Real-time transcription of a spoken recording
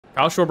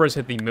Kyle Schwarber has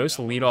hit the most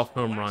leadoff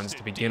home runs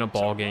to begin a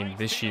ball game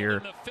this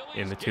year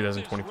in the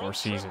 2024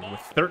 season, with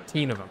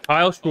 13 of them.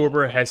 Kyle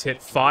Schwarber has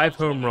hit 5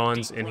 home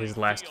runs in his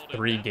last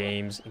 3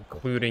 games,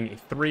 including a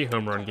 3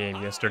 home run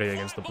game yesterday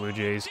against the Blue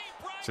Jays.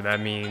 So that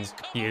means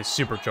he is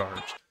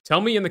supercharged. Tell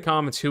me in the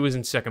comments who is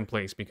in second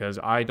place, because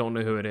I don't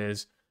know who it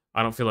is.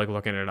 I don't feel like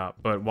looking it up.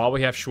 But while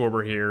we have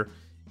Schwarber here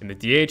in the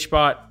DH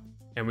spot,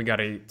 and we got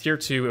a Tier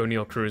 2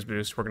 O'Neal Cruz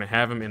boost, we're going to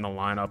have him in the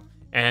lineup.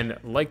 And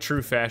like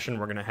true fashion,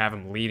 we're going to have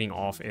him leading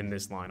off in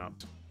this lineup.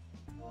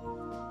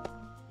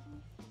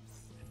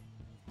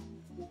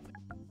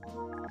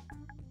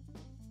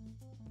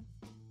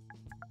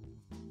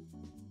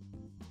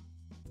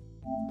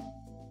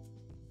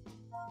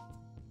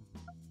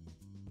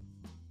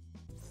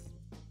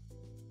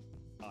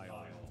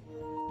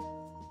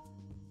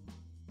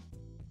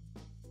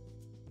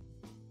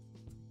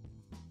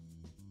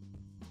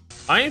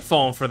 I ain't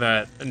falling for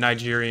that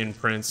Nigerian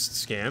prince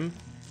scam.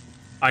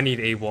 I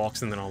need 8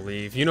 walks and then I'll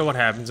leave. You know what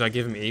happens? I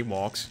give him 8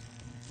 walks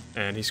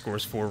and he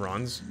scores 4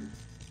 runs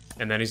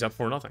and then he's up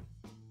 4-0.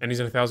 And he's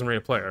an 1,000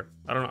 rated player.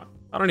 I don't know.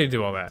 I don't need to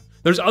do all that.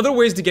 There's other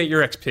ways to get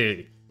your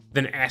XP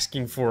than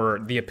asking for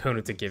the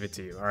opponent to give it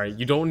to you, all right?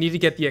 You don't need to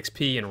get the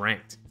XP in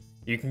ranked.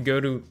 You can go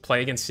to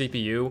play against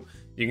CPU.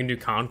 You can do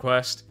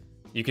conquest.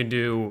 You can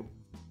do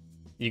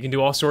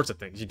all sorts of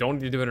things. You don't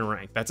need to do it in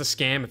ranked. That's a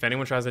scam. If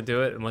anyone tries to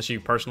do it, unless you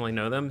personally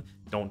know them,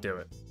 don't do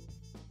it.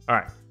 All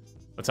right,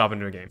 let's hop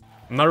into a game.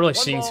 I'm not really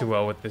seeing too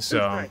well with this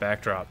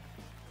backdrop.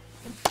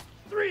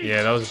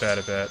 Yeah, that was a bad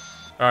at bat.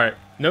 All right,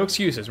 no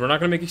excuses. We're not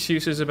going to make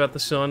excuses about the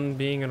sun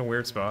being in a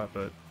weird spot,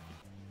 but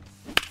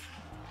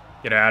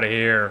get out of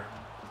here.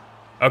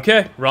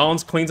 Okay,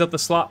 Rollins cleans up the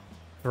slot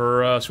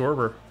for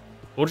Schwarber.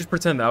 We'll just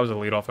pretend that was a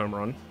leadoff home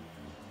run,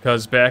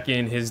 because back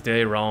in his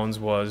day, Rollins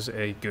was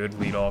a good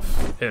leadoff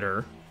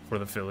hitter for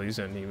the Phillies,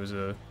 and he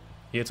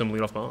had some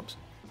leadoff bombs.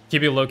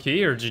 Keep it low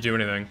key, or did you do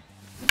anything?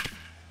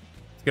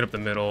 Let's get up the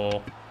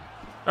middle.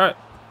 All right,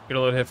 get a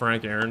little hit for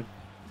Hank Aaron.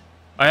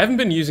 I haven't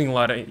been using a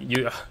lot of.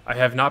 I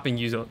have not been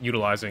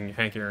utilizing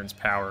Hank Aaron's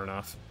power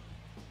enough.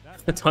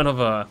 A ton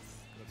of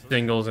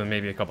singles and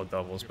maybe a couple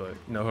doubles, but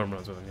no home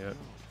runs with him yet.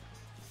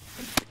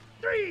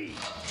 3.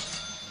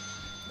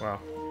 Wow.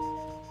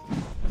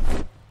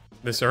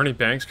 This Ernie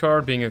Banks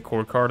card being a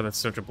cord card, that's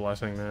such a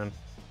blessing, man.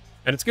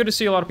 And it's good to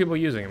see a lot of people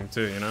using him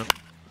too, you know?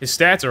 His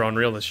stats are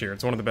unreal this year.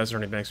 It's one of the best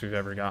Ernie Banks we've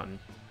ever gotten.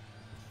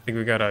 I think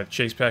we got a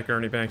Chase Pack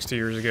Ernie Banks 2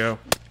 years ago.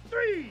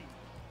 3.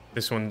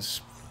 This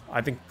one's,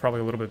 I think, probably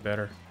a little bit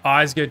better.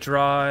 Eyes get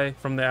dry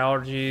from the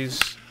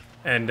allergies,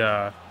 and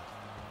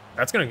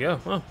that's gonna go.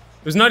 Oh,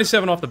 it was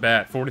 97 off the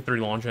bat,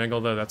 43 launch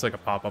angle, though. That's like a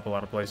pop-up a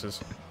lot of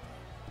places.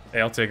 Hey,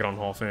 I'll take it on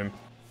Hall of Fame.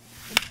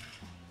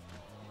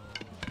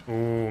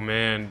 Ooh,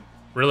 man.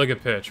 Really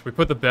good pitch. We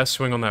put the best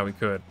swing on that we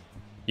could.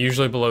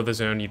 Usually below the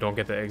zone, you don't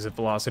get the exit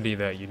velocity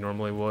that you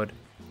normally would.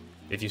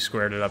 If you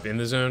squared it up in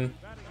the zone,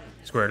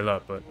 squared it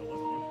up, but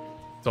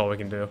that's all we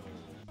can do.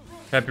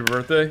 Happy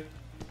birthday.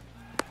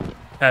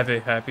 Have a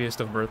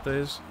happiest of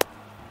birthdays.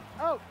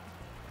 Oh.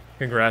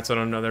 Congrats on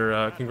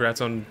another,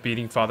 congrats on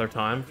beating Father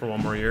Time for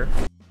 1 more year.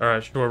 All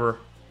right, Schwarber.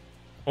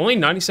 Only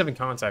 97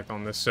 contact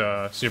on this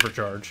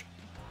supercharge.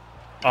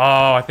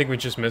 Oh, I think we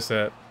just missed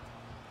that.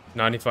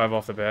 95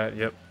 off the bat,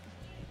 yep.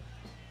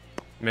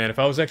 Man, if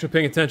I was actually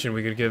paying attention,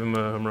 we could give him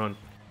a home run.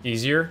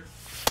 Easier.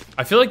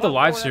 I feel like the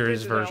live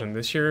series version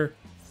this year,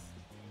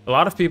 a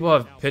lot of people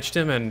have pitched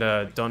him and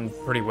done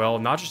pretty well.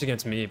 Not just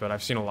against me, but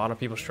I've seen a lot of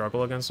people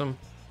struggle against him.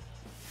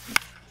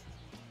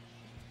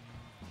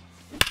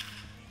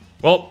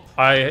 Well,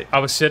 I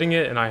was sitting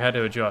it and I had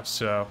to adjust,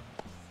 so.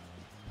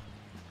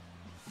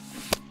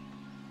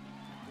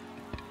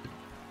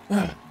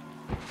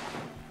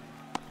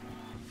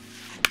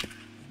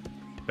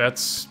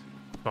 That's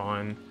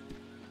fine.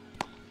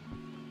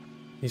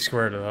 He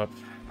squared it up.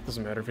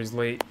 Doesn't matter if he's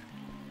late.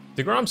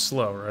 DeGrom's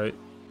slow, right?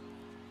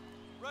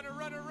 Runner,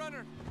 runner,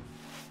 runner.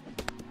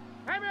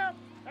 Time out.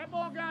 That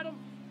ball got him.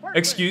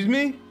 Excuse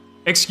me?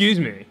 Excuse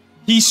me.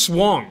 He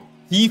swung.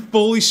 He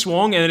fully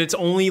swung, and it's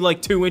only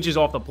like 2 inches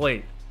off the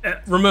plate.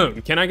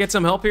 Ramon, can I get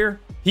some help here?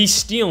 He's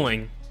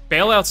stealing.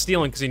 Bailout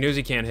stealing because he knows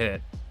he can't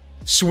hit.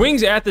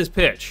 Swings at this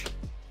pitch.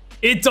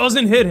 It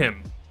doesn't hit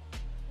him.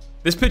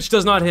 This pitch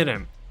does not hit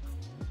him.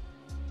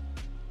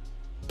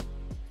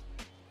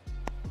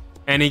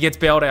 And he gets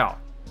bailed out.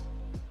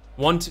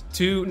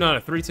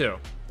 3-2.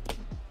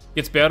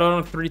 Gets bailed out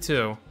on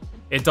 3-2.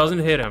 It doesn't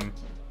hit him.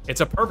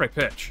 It's a perfect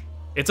pitch.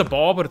 It's a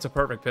ball, but it's a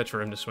perfect pitch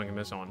for him to swing and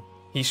miss on.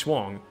 He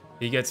swung.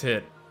 He gets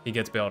hit. He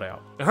gets bailed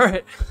out. All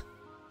right.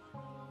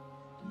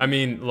 I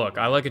mean, look,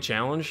 I like a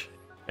challenge.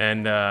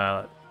 And,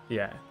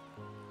 yeah.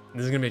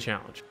 This is going to be a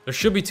challenge. There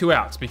should be 2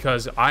 outs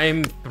because I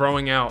am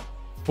throwing out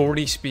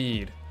 40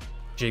 speed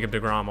Jacob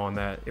deGrom on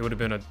that. It would have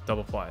been a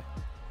double play.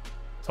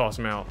 Toss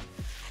him out.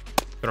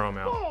 Throw him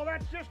out. Oh,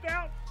 that's just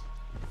out.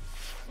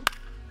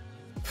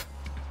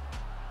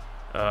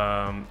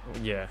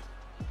 Yeah.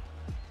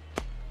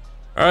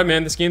 All right,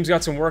 man. This game's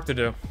got some work to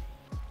do.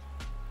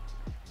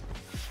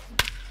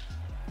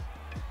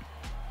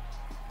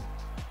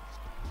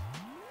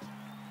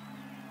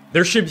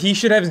 He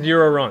should have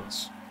 0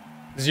 runs.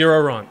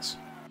 0 runs.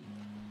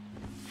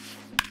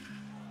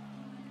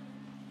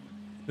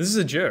 This is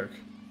a joke.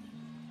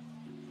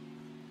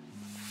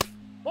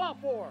 Ball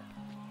 4.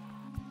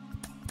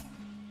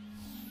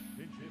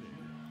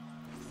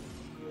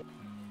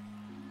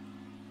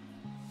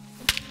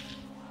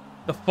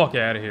 The fuck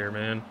out of here,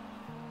 man.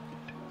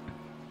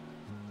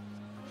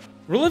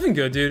 We're living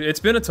good, dude. It's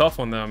been a tough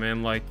one, though,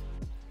 man. Like,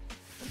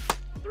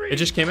 it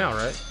just came out,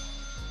 right?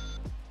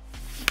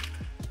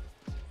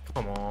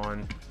 Come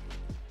on.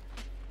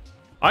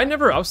 I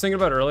was thinking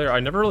about it earlier, I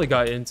never really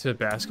got into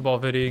basketball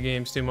video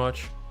games too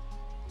much.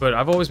 But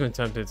I've always been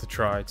tempted to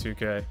try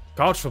 2K.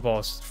 College football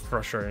is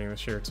frustrating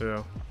this year,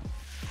 too.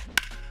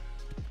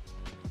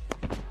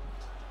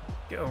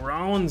 Go,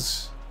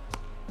 Rollins.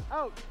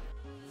 Out.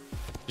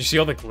 You see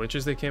all the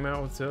glitches they came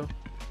out with, too?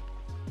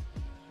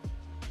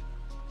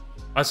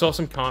 I saw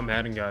some comp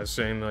Madden guys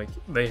saying, like,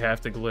 they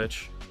have to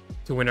glitch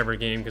to win every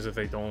game, because if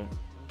they don't,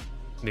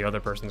 the other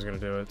person's going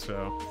to do it,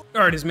 so.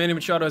 Alright, his Manny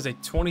Machado has a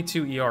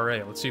 22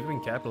 ERA. Let's see if we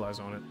can capitalize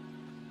on it.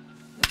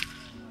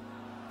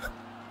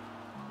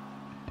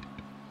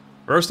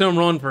 First home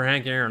run for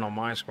Hank Aaron on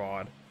my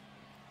squad.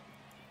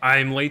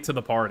 I'm late to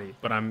the party,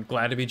 but I'm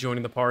glad to be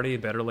joining the party.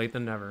 Better late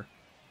than never.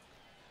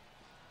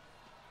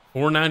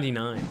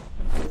 499.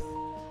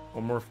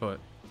 One more foot.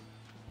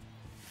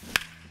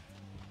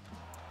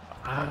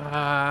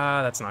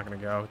 Ah, that's not going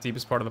to go.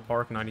 Deepest part of the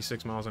park,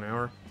 96 miles an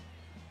hour.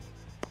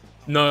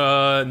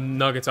 No,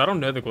 Nuggets, I don't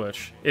know the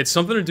glitch. It's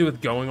something to do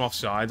with going off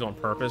sides on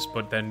purpose,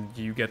 but then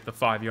you get the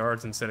 5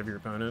 yards instead of your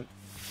opponent.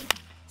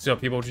 So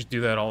people just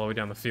do that all the way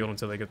down the field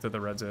until they get to the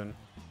red zone.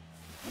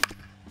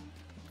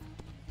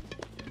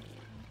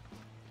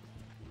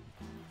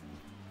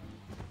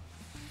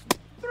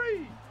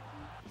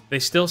 They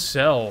still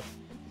sell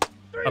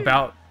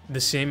about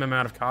the same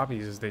amount of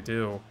copies as they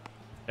do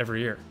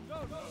every year.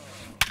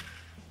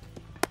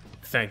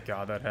 Thank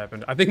God that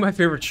happened. I think my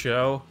favorite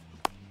show...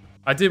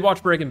 I did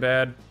watch Breaking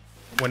Bad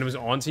when it was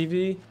on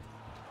TV.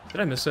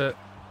 Did I miss it?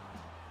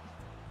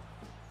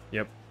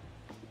 Yep.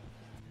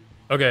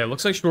 Okay, it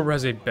looks like Schwarber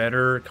has a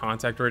better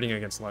contact rating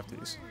against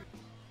lefties.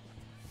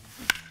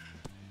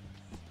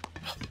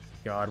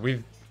 God,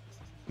 we've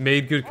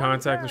made good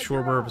contact with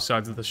Schwarber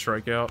besides the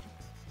strikeout.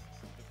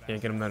 Can't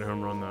get him that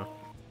home run, though.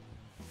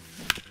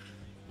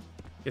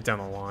 Get down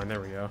the line.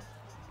 There we go.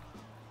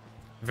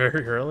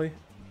 Very early.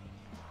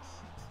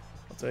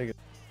 I'll take it.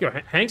 Yo,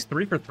 Hank's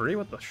 3 for 3?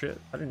 What the shit?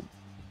 I didn't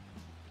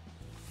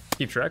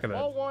keep track of that.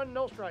 Ball 1,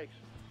 no strikes.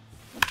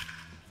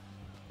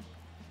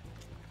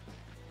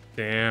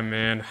 Damn,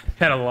 man.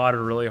 Had a lot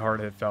of really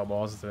hard hit foul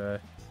balls today.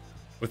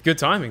 With good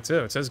timing, too.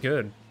 It says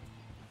good.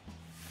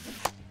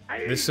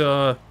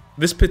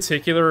 This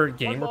particular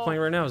game we're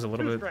playing right now is a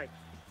little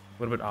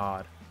bit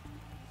odd.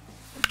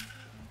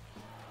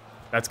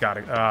 That's got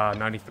it.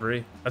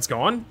 93. That's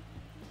gone?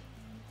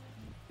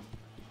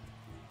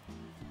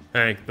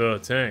 Hank the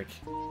Tank.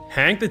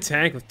 Hank the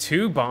Tank with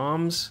 2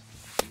 bombs.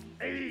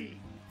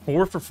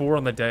 4 for 4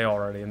 on the day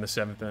already in the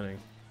 7th inning.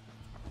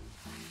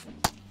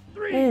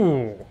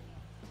 Ooh.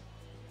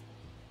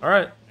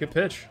 Alright, good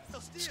pitch.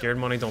 Scared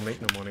money don't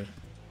make no money.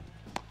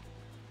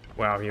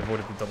 Wow, he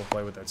avoided the double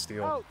play with that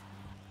steal.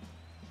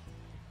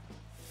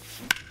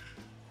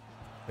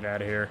 Get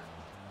out of here.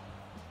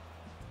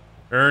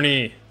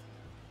 Ernie.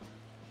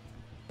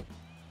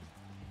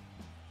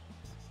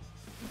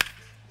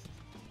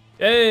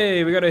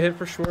 Yay, we got a hit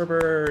for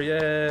Schwarber.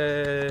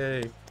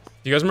 Yay. Do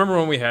you guys remember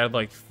when we had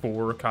like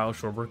 4 Kyle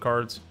Schwarber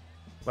cards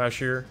last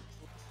year?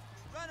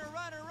 Runner,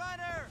 runner,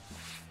 runner.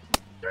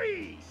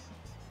 3.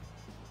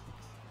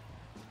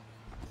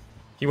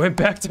 He went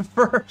back to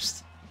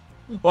first.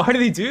 Why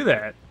did he do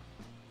that?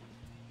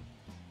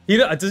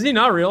 Does he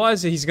not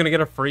realize that he's going to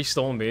get a free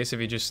stolen base if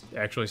he just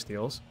actually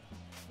steals?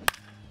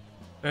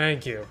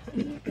 Thank you.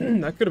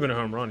 That could have been a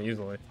home run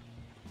easily.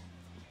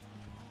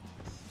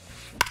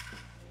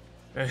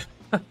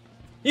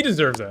 He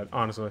deserves that,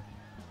 honestly.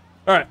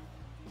 Alright.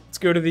 Let's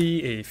go to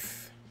the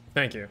 8th.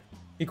 Thank you.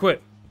 He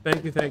quit.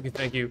 Thank you, thank you,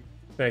 thank you,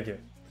 thank you.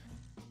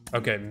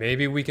 Okay,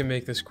 maybe we can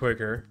make this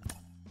quicker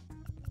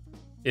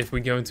if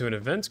we go into an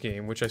events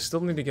game, which I still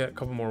need to get a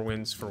couple more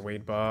wins for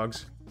Wade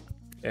Boggs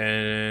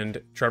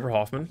and Trevor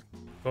Hoffman.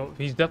 Well,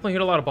 he's definitely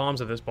hit a lot of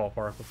bombs at this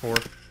ballpark before.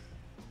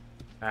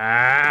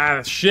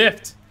 Ah,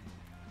 shift!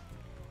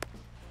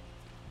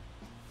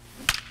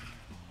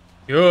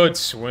 Good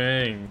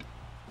swing.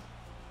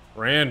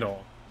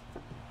 Randall.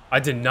 I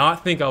did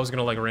not think I was going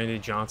to like Randy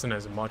Johnson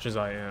as much as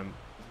I am.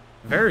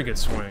 Very good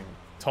swing.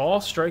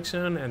 Tall, strike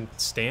zone, and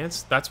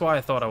stance. That's why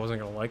I thought I wasn't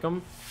going to like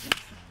him.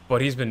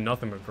 But he's been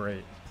nothing but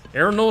great.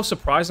 Aaron Nola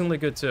surprisingly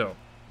good too.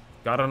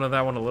 Got onto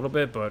that one a little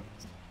bit, but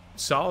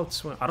solid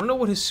swing. I don't know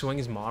what his swing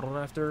is modeled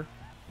after.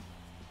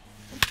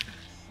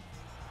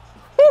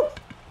 Woo!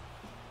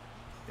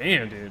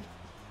 Damn, dude.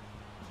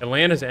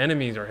 Atlanta's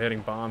enemies are hitting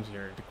bombs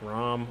here.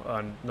 DeGrom.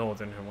 Nola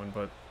didn't hit one,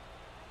 but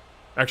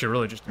actually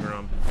really just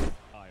DeGrom.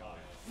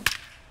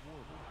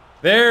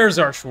 There's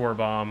our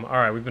Schwarbomb. All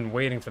right, we've been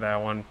waiting for that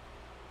one.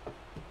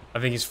 I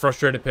think he's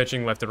frustrated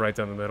pitching left and right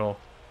down the middle.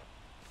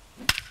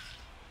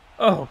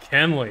 Oh,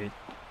 Kenley.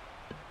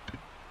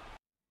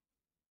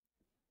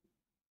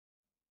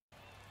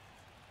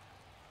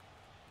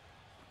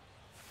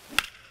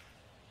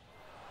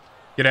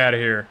 Get out of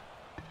here.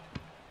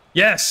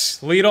 Yes!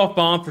 Leadoff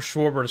bomb for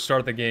Schwarber to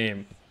start the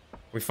game.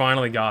 We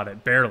finally got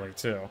it. Barely,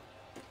 too.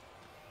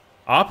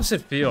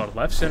 Opposite field.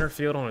 Left center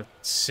field on a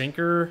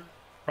sinker.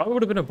 Probably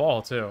would have been a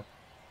ball, too.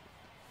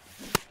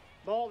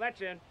 Ball,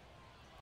 that's in.